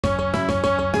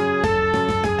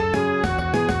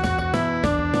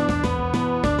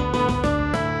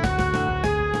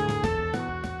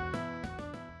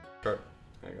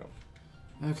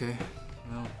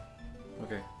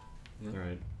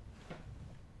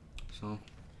So.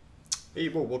 Hey,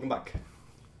 whoa, welcome back.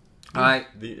 Hi.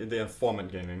 The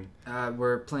Informant Gaming.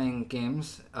 We're playing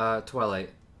games. Twilight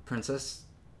Princess.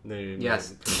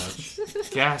 Yes. Pretty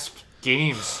much. Gasp.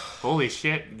 Games. Holy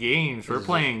shit, games. We're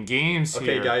playing games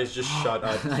here. Okay, guys, just shut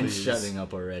up, please. I'm shutting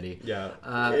up already. Yeah.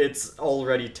 It's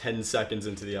already 10 seconds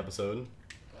into the episode.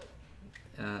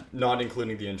 Not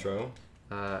including the intro.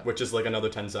 Which is like another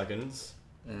 10 seconds.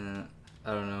 I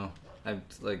don't know. I'm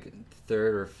like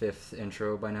third or fifth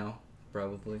intro by now,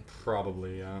 probably.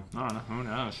 Probably, yeah. I don't know. Who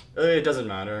knows? It doesn't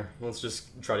matter. Let's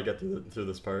just try to get through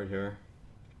this part here.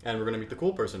 And we're gonna meet the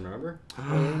cool person, remember?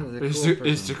 It's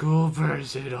the cool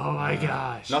person. Oh my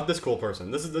gosh. Not this cool person.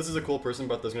 This is a cool person,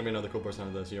 but there's gonna be another cool person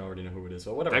on this. You already know who it is,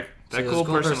 so whatever. That cool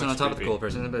person on top of the cool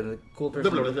person, but the cool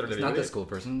person is not this cool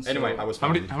person. So... Anyway, I was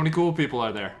funny. How many cool people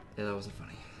are there? Yeah, that wasn't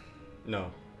funny.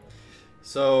 No.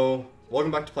 So,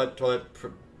 welcome back to Twilight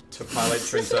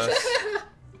Princess.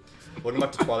 Welcome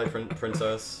back to Twilight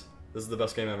Princess. This is the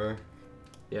best game ever.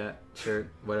 Yeah,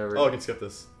 sure, whatever. Oh, I can skip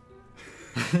this.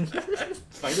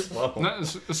 Might as well. No,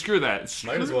 screw that.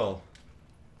 Might as well.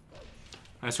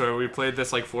 I swear, we played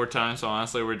this like 4 times, so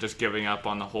honestly, we're just giving up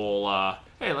on the whole,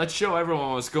 hey, let's show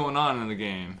everyone what's going on in the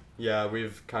game. Yeah,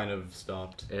 we've kind of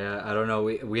stopped. Yeah, I don't know.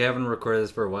 We haven't recorded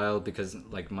this for a while because,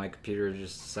 like, my computer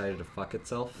just decided to fuck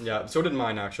itself. Yeah, so did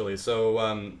mine, actually. So,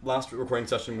 last recording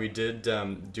session, we did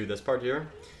do this part here.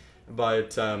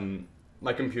 But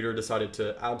my computer decided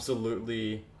to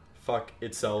absolutely fuck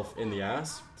itself in the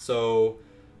ass. So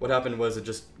what happened was it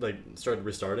just like started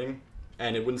restarting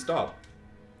and it wouldn't stop.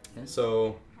 Yeah.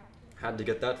 So had to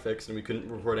get that fixed and we couldn't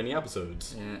record any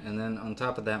episodes. Yeah, and then on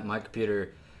top of that, my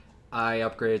computer, I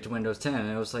upgraded to Windows 10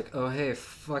 and it was like, oh hey,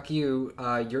 fuck you,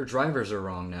 your drivers are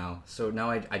wrong now. So now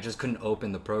I just couldn't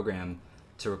open the program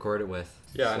to record it with.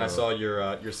 Yeah, so... and I saw your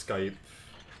Skype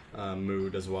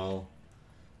mood as well.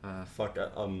 Fuck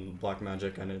Black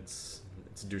Magic and it's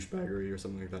douchebaggery or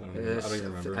something like that. I don't even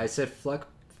remember. I said fuck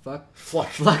Black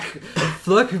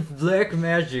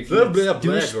Magic.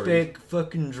 Douchebag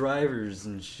fucking drivers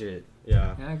and shit.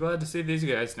 Yeah. Yeah, glad to see these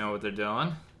guys know what they're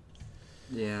doing.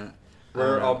 Yeah.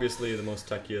 We're obviously the most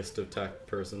techiest of tech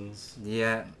persons.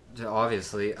 Yeah,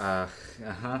 obviously. How's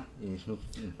that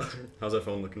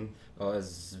phone looking? Oh,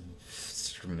 it's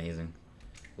amazing.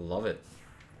 Love it.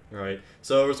 Alright,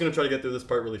 so we're just going to try to get through this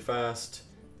part really fast.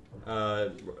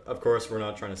 Of course, we're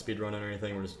not trying to speedrun or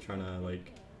anything. We're just trying to,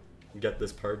 like, get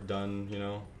this part done, you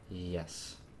know?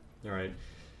 Yes. Alright.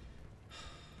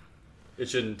 It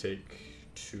shouldn't take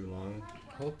too long.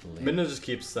 Hopefully. Midna just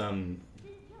keeps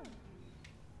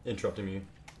interrupting me.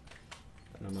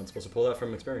 And I'm not supposed to pull that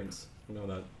from experience. You know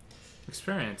that.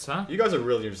 Experience, huh? You guys are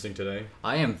really interesting today.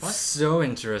 I am so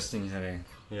interesting today.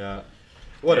 Yeah.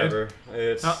 Whatever.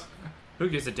 It's... Who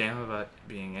gives a damn about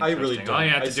being interesting? I really don't. All you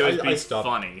have to do is be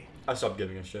funny. I stopped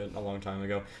giving a shit a long time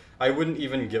ago. I wouldn't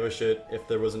even give a shit if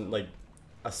there wasn't, like,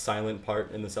 a silent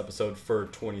part in this episode for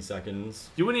 20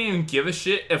 seconds. You wouldn't even give a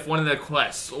shit if one of the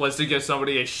quests was to give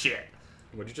somebody a shit.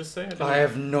 What'd you just say? I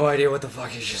have no idea what the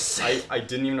fuck you just said. I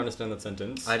didn't even understand that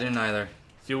sentence. I didn't either.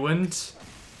 You wouldn't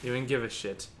even give a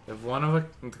shit if one of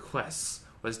the quests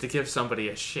was to give somebody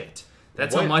a shit.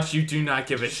 That's how much you do not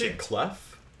give a shit. Did you say clef?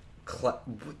 What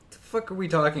the fuck are we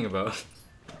talking about?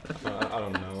 I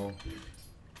don't know.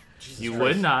 Jesus you Christ.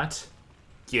 would not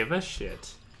give a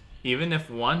shit, even if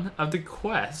one of the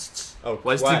quests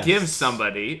was to give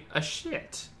somebody a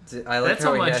shit. That's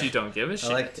how much you don't give a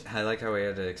shit. I like how we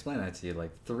had to explain that to you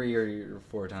like 3 or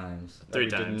 4 times. 3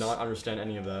 times. We did not understand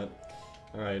any of that.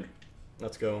 Alright,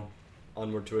 let's go.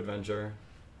 Onward to adventure.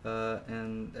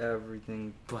 And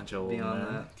everything bunch of beyond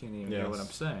that. Can't even hear what I'm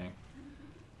saying.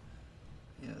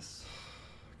 Yes.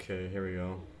 Okay, here we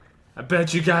go. I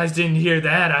bet you guys didn't hear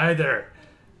that either.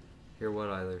 Hear what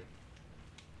either?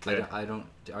 I don't.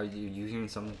 Are you hearing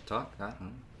someone talk? I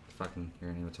don't fucking hear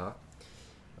anyone talk.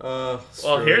 Well,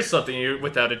 here's something you,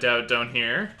 without a doubt, don't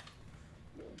hear.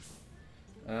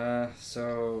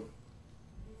 So,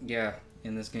 yeah,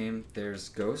 in this game, there's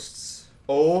ghosts.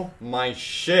 Oh my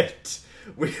shit!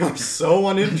 We are so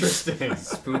uninteresting.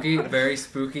 Spooky, very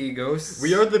spooky ghosts.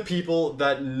 We are the people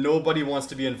that nobody wants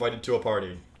to be invited to a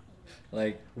party.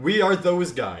 Like, we are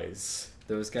those guys.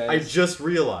 Those guys? I just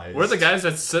realized. We're the guys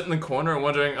that sit in the corner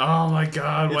wondering, oh my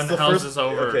god, when the hell is this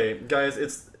over? Okay, guys,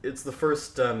 it's the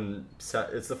first recording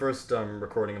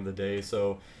of the day,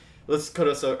 so let's cut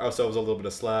ourselves a little bit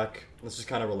of slack. Let's just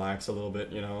kind of relax a little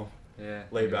bit, you know? Yeah.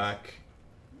 Lay back.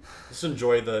 Just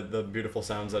enjoy the beautiful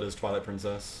sounds that is Twilight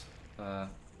Princess.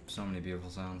 So many beautiful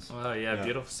sounds. Oh yeah,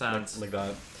 beautiful sounds. Like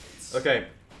that. Okay.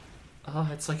 Oh,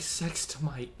 it's like sex to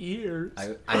my ears.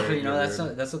 Actually, you know,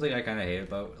 that's something I kind of hate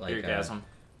about, like... Orgasm.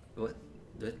 What?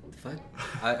 The fuck?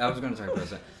 I was going to talk about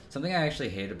that. Something I actually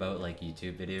hate about like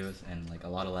YouTube videos and like a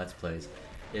lot of Let's Plays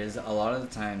is a lot of the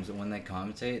times when they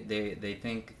commentate, they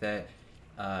think that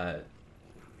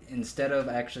instead of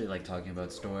actually like talking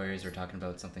about stories or talking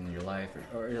about something in your life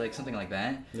or like something like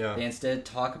that, they instead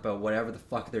talk about whatever the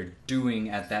fuck they're doing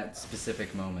at that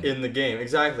specific moment in the game.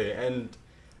 Exactly. And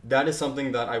that is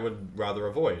something that I would rather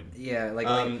avoid. Yeah,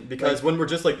 because when we're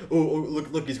just like, oh,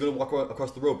 look, he's gonna walk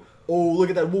across the road. Oh, look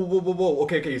at that! Whoa!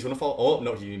 Okay, he's gonna fall. Oh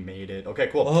no, he made it. Okay,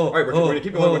 cool. All right, we're gonna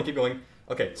keep going. We're gonna keep going.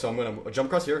 Okay, so I'm gonna jump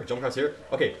across here.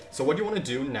 Okay, so what you want to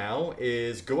do now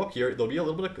is go up here. There'll be a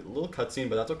little cutscene,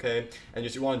 but that's okay. And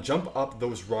you want to jump up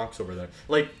those rocks over there.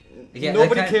 Like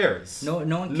nobody cares. No one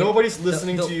cares. Nobody's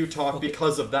listening to you talk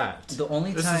because of that. The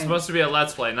only this is supposed to be a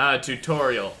Let's Play, not a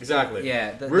tutorial. Exactly.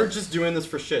 Yeah. We're just doing this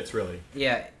for shits, really.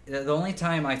 Yeah. The only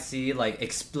time I see like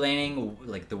explaining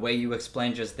like the way you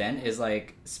explained just then is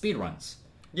like speedruns.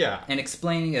 Yeah. And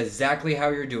explaining exactly how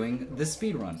you're doing the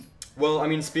speedrun. Well, I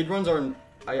mean, speedruns are...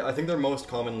 I think they're most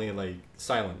commonly, like,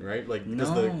 silent, right? Like, because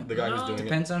the guy who's doing it...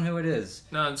 Depends on who it is.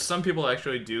 No, some people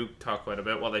actually do talk quite a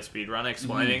bit while they speedrun,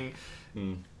 explaining...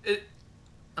 It,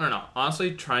 I don't know.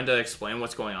 Honestly, trying to explain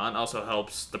what's going on also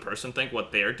helps the person think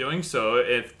what they're doing. So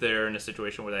if they're in a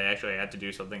situation where they actually had to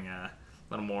do something a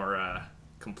little more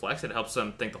complex, it helps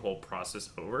them think the whole process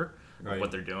over of what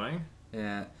they're doing.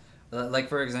 Yeah. Like,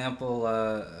 for example,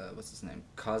 what's his name?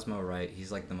 Cosmo Wright.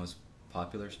 He's, like, the most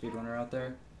popular speedrunner out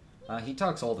there. He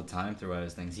talks all the time throughout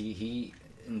his things. He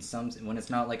in some... When it's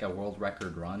not, like, a world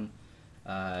record run,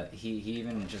 he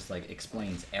even just, like,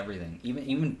 explains everything.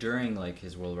 Even during, like,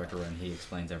 his world record run, he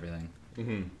explains everything.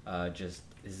 Just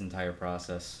his entire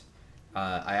process.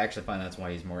 I actually find that's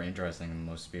why he's more interesting than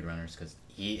most speedrunners, because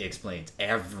he explains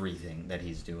everything that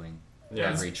he's doing. Yeah.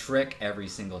 Every trick, every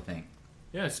single thing.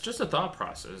 Yeah, it's just a thought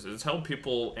process. It's how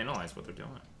people analyze what they're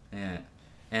doing. Yeah.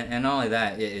 And not only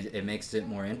that, it makes it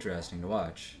more interesting to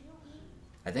watch.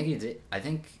 I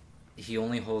think he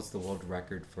only holds the world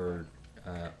record for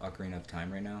Ocarina of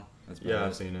Time right now.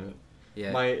 I've seen it.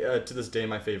 Yeah. My to this day,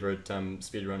 my favorite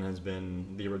speedrun has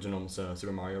been the original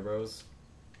Super Mario Bros.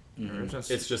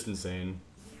 It's just insane.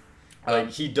 Like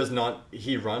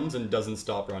he runs and doesn't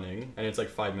stop running, and it's like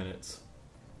 5 minutes.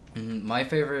 My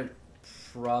favorite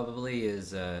probably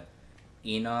is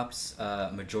Enop's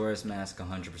Majora's Mask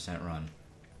 100% run.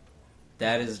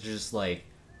 That is just like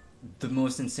the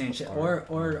most insane shit. Or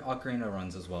Ocarina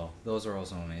runs as well. Those are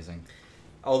also amazing.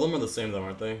 All of them are the same though,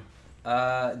 aren't they?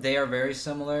 They are very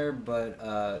similar,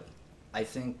 but I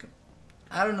think...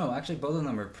 I don't know. Actually, both of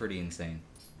them are pretty insane.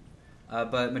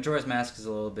 But Majora's Mask is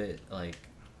a little bit like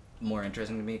more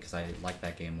interesting to me because I like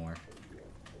that game more.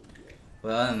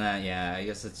 But other than that, yeah, I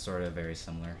guess it's sort of very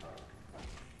similar.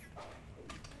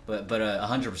 But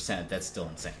 100%, that's still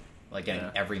insane. Like getting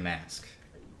every mask.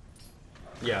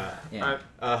 Yeah.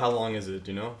 How long is it?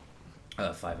 Do you know?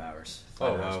 5 hours.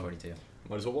 5 hours 42.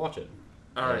 Might as well watch it.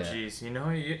 Oh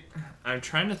jeez, I'm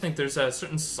trying to think. There's a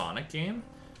certain Sonic game.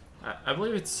 I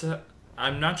believe it's.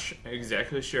 I'm not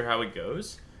exactly sure how it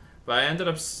goes, but I ended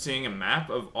up seeing a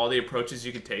map of all the approaches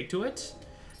you could take to it,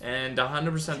 and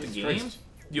 100% the game.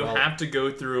 You have to go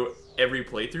through every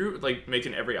playthrough, like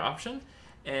making every option,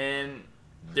 and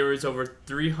there was over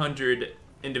 300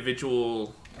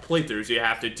 individual playthroughs you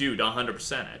have to do to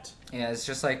 100% it. Yeah, it's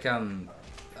just like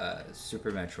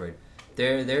Super Metroid.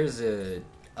 There's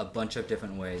a bunch of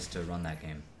different ways to run that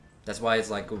game. That's why it's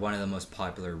like one of the most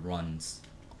popular runs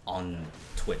on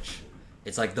Twitch.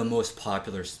 It's like the most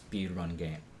popular speedrun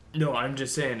game. No, I'm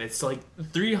just saying, it's like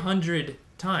 300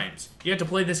 times. You have to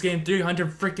play this game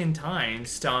 300 freaking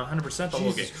times to 100% the whole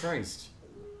game. Jesus Christ.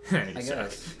 I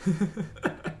guess.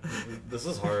 This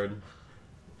is hard.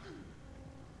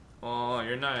 Oh,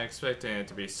 you're not expecting it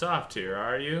to be soft here,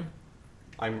 are you?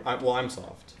 I'm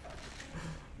soft.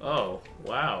 Oh,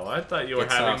 wow. I thought you were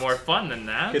having more fun than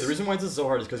that. Okay, the reason why this is so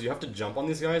hard is because you have to jump on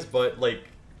these guys, but like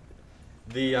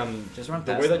the just run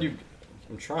the past way them. that you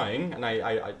I'm trying, and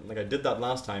I did that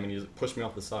last time, and you pushed me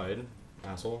off the side,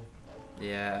 asshole.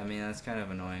 Yeah, I mean that's kind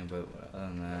of annoying, but other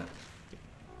than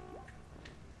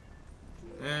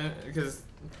that, because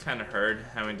it's kind of hard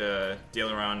having to deal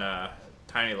around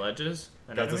tiny ledges.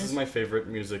 Guys, this is my favorite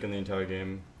music in the entire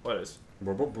game. What is?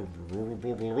 Oh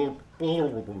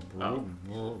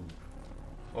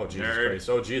Jesus Christ!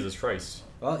 Oh Jesus Christ!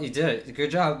 Well, you did it.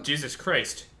 Good job. Jesus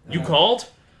Christ! You called?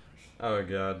 Oh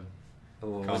God.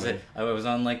 What was it? I was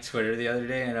on like Twitter the other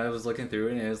day, and I was looking through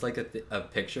it, and it was like a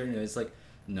picture, and it was like,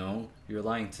 "No, you're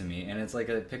lying to me," and it's like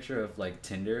a picture of like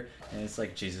Tinder, and it's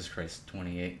like Jesus Christ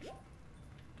 28.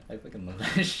 I fucking love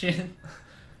that shit.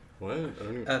 What? I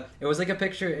don't even... It was like a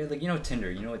picture, like, you know Tinder.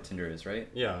 You know what Tinder is, right?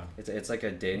 Yeah. It's like a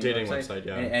dating website,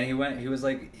 yeah. And he was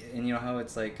like, and you know how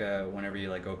it's like whenever you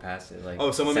like go past it, like,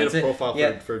 oh, someone made a profile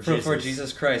for Jesus. For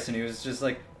Jesus Christ, and he was just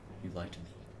like, you lied to me,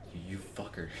 you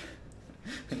fucker.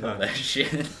 All that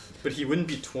shit. But he wouldn't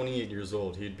be 28 years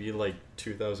old. He'd be like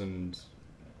 2000.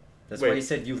 That's why he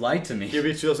said you lied to me. He'd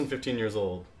be 2015 years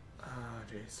old. Oh,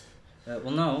 jeez.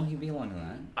 Well, no, he'd be longer than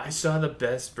that. I saw the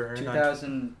best burn.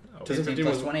 2015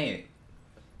 plus 28.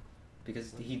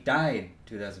 Because he died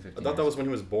 2015. I thought that was when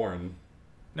he was born.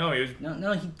 No, he was.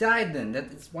 No, he died then.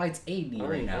 That's why it's 80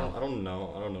 right now. I don't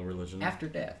know. I don't know religion. After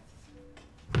death.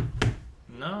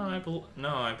 No,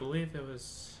 I believe it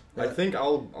was. I think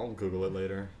I'll Google it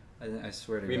later. I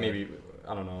swear to God. Maybe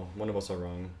I don't know. One of us are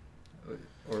wrong.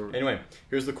 Or anyway,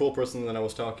 here's the cool person that I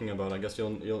was talking about. I guess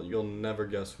you'll never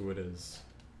guess who it is.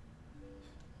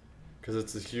 Because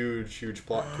it's a huge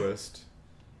plot twist.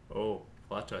 Oh,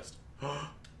 plot twist. Oh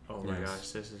my gosh,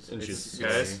 this is... And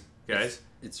guys.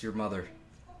 It's your mother.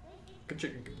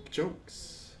 Good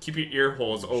jokes. Keep your ear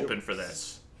holes open for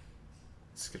this.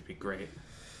 This is going to be great.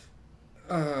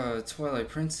 Twilight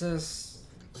Princess?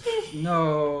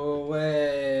 No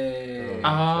way. Okay.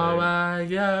 Oh my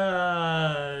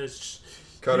gosh.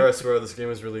 Carter, I swear this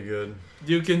game is really good.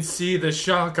 You can see the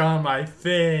shock on my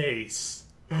face.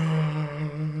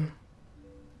 My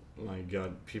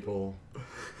god, people...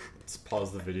 Let's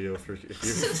pause the video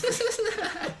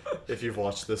if you've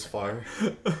watched this far.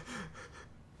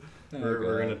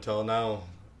 We're gonna tell now.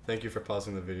 Thank you for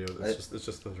pausing the video. It's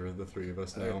just the three of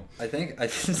us now. I think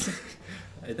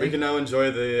we can now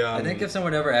enjoy the. I think if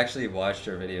someone ever actually watched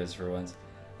our videos for once,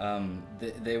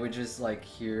 they would just like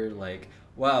hear like,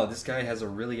 wow, this guy has a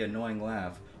really annoying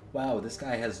laugh. Wow, this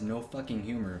guy has no fucking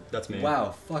humor. That's me.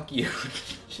 Wow, fuck you.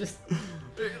 Just.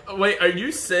 Wait, are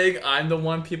you saying I'm the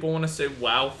one people want to say,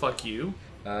 wow, fuck you?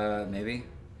 Maybe.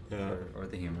 Yeah. Or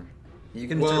the humor. You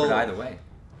can interpret either way.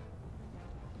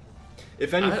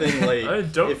 If anything,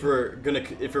 if we're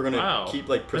gonna keep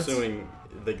like pursuing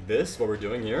like this, what we're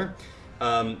doing here,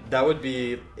 that would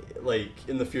be like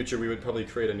in the future we would probably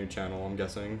create a new channel. I'm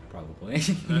guessing. Probably.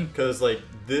 Because like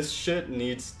this shit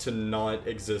needs to not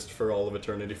exist for all of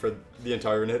eternity for the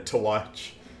entire internet to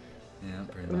watch. Yeah,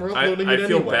 pretty much. I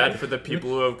feel bad for the people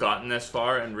who have gotten this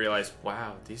far and realize,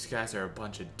 wow, these guys are a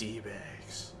bunch of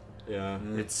d-bags. Yeah.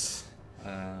 It's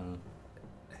I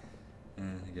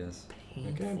guess.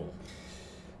 painful. Okay.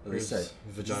 At least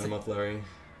Vagina Muff Larry.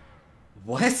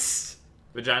 What?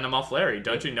 Vagina Muff Larry,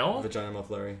 don't you know? Vagina Muff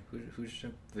Larry. Who's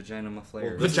Vagina Muff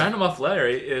Larry? Vagina Muff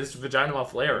Larry is Vagina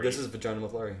Muff Larry. This is Vagina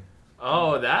Muff Larry.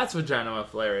 Oh, that's Vagina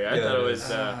Muff Larry. I thought it was.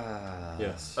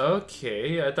 Yes.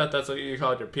 Okay, I thought that's what you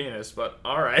called your penis, but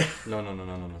all right. No.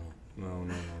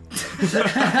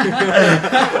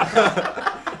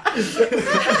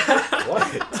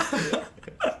 What?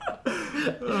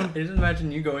 I just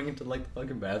imagine you going into like the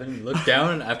fucking bathroom, you look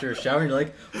down and after a shower, you're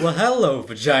like, well, hello,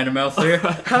 Vagina Mouth Larry.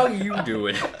 How you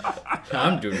doing?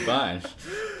 I'm doing fine.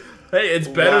 Hey, it's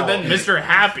better than Mr.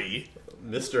 Happy.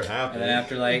 Mr. Happy.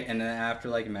 And then after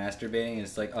masturbating,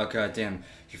 it's like, oh god damn,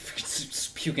 you're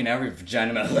freaking puking out your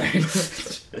Vagina Mouth Larry.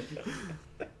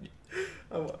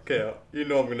 Okay, you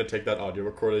know I'm gonna take that audio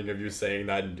recording of you saying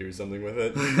that and do something with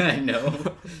it. I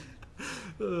know.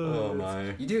 Oh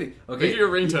my. You do. Okay. Make it your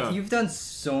ringtone. You've done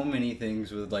so many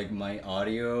things with like my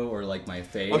audio or like my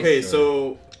face. Okay,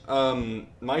 so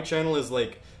my channel is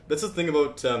like, that's the thing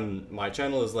about my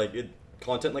channel is like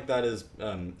content like that is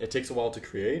it takes a while to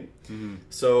create. Mm-hmm.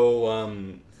 So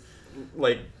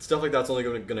like stuff like that's only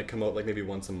gonna come out like maybe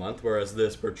once a month, whereas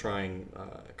this we're trying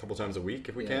a couple times a week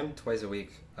if we can. Twice a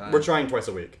week. We're trying twice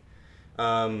a week.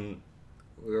 We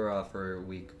were off for a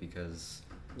week because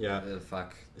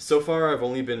fuck. So far I've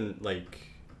only been like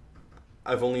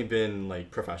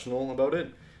professional about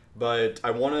it, but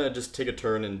I want to just take a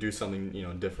turn and do something, you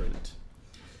know, different.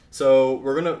 So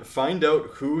we're gonna find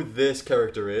out who this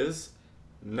character is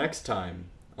next time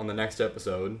on the next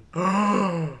episode.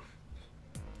 Don't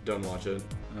watch it.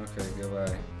 Okay,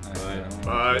 goodbye. Bye.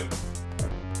 Bye.